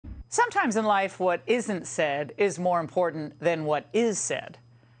Sometimes in life, what isn't said is more important than what is said.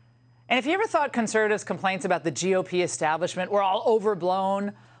 And if you ever thought conservatives' complaints about the GOP establishment were all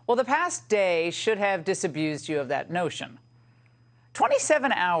overblown, well, the past day should have disabused you of that notion.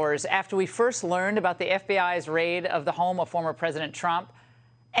 27 hours after we first learned about the FBI's raid of the home of former President Trump,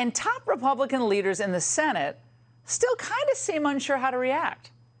 and top Republican leaders in the Senate still kind of seem unsure how to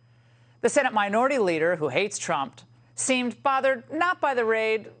react. The Senate Minority Leader, who hates Trump, seemed bothered not by the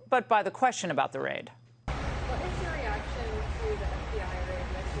raid, but by the question about the raid. What is your reaction to the FBI raid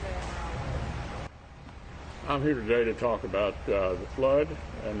yesterday at Mar-a-Lago? I'm here today to talk about the flood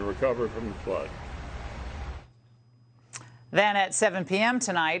and the recovery from the flood. Then at 7 p.m.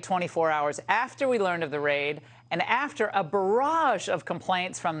 tonight, 24 hours after we learned of the raid, and after a barrage of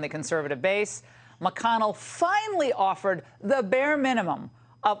complaints from the conservative base, McConnell finally offered the bare minimum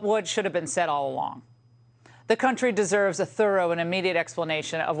of what should have been said all along. The country deserves a thorough and immediate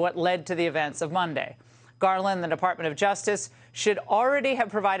explanation of what led to the events of Monday. Garland, the Department of Justice, should already have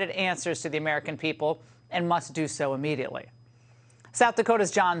provided answers to the American people and must do so immediately. South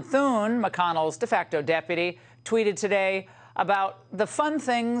Dakota's John Thune, McConnell's de facto deputy, tweeted today about the fun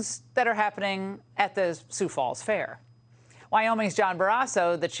things that are happening at the Sioux Falls Fair. Wyoming's John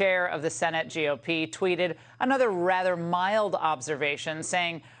Barrasso, the chair of the Senate GOP, tweeted another rather mild observation,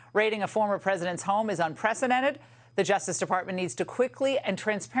 saying raiding a former president's home is unprecedented. The Justice Department needs to quickly and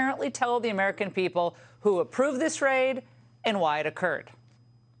transparently tell the American people who approved this raid and why it occurred.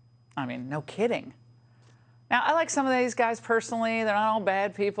 I mean, no kidding. Now, I like some of these guys personally. They're not all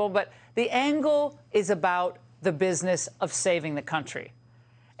bad people, but the Angle is about the business of saving the country.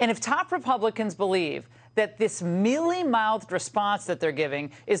 And if top Republicans believe that this mealy-mouthed response that they're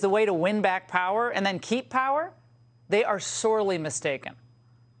giving is the way to win back power and then keep power, they are sorely mistaken.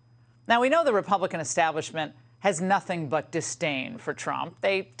 Now, we know the Republican establishment has nothing but disdain for Trump.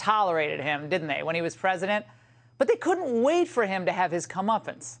 They tolerated him, didn't they, when he was president? But they couldn't wait for him to have his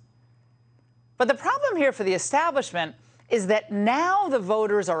comeuppance. But the problem here for the establishment is that now the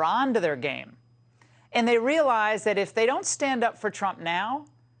voters are on to their game. And they realize that if they don't stand up for Trump now,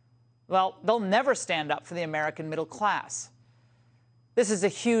 well, they'll never stand up for the American middle class. This is a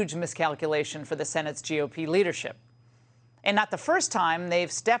huge miscalculation for the Senate's GOP leadership. And not the first time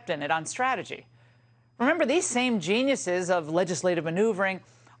they've stepped in it on strategy. Remember, these same geniuses of legislative maneuvering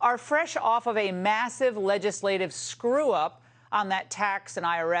are fresh off of a massive legislative screw-up on that tax and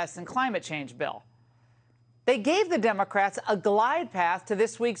IRS and climate change bill. They gave the Democrats a glide path to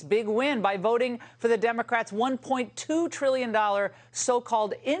this week's big win by voting for the Democrats' $1.2 trillion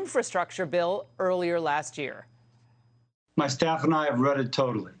so-called infrastructure bill earlier last year. My staff and I have read it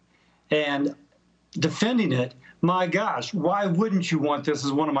totally. And defending it, my gosh, why wouldn't you want this,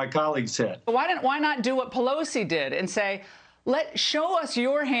 as one of my colleagues said? Why not do what Pelosi did and say, show us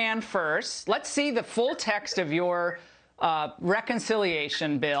your hand first. Let's see the full text of your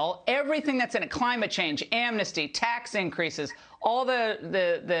reconciliation bill, everything that's in it, climate change, amnesty, tax increases, all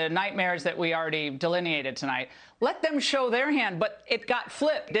the nightmares that we already delineated tonight. Let them show their hand, but it got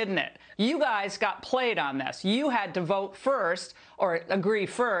flipped, didn't it? You guys got played on this. You had to vote first or agree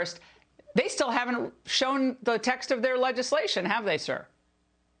first. They still haven't shown the text of their legislation, have they, sir?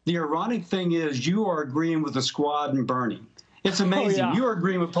 The ironic thing is you are agreeing with the squad and Bernie. It's amazing. Oh, yeah. You're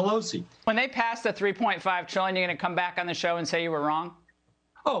agreeing with Pelosi. When they pass the $3.5 trillion, you're going to come back on the show and say you were wrong?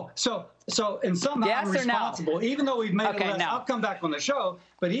 Oh, so and somehow yes I'm responsible, no? Even though we've made it less. No. I'll come back on the show,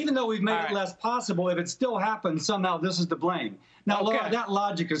 but even though we've made it less possible, if it still happens, somehow this is to blame. Now, Laura, that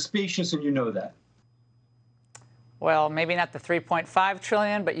logic is specious, and you know that. Well, maybe not the $3.5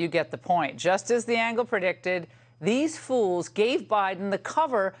 trillion, but you get the point. Just as the Angle predicted, these fools gave Biden the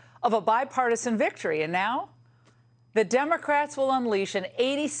cover of a bipartisan victory. And now the Democrats will unleash an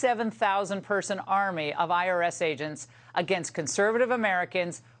 87,000-person army of IRS agents against conservative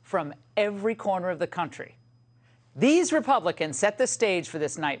Americans from every corner of the country. These Republicans set the stage for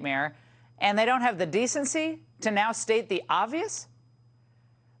this nightmare, and they don't have the decency to now state the obvious?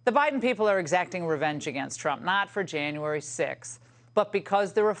 The Biden people are exacting revenge against Trump, not for January 6th, but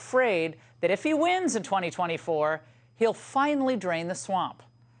because they're afraid that if he wins in 2024, he'll finally drain the swamp.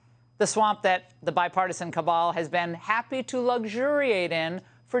 The swamp that the bipartisan cabal has been happy to luxuriate in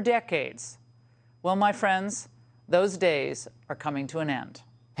for decades. Well, my friends, those days are coming to an end.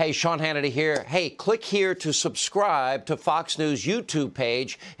 Hey, Sean Hannity here. Hey, click here to subscribe to Fox News YouTube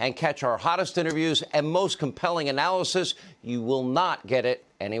page and catch our hottest interviews and most compelling analysis. You will not get it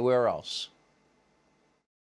anywhere else.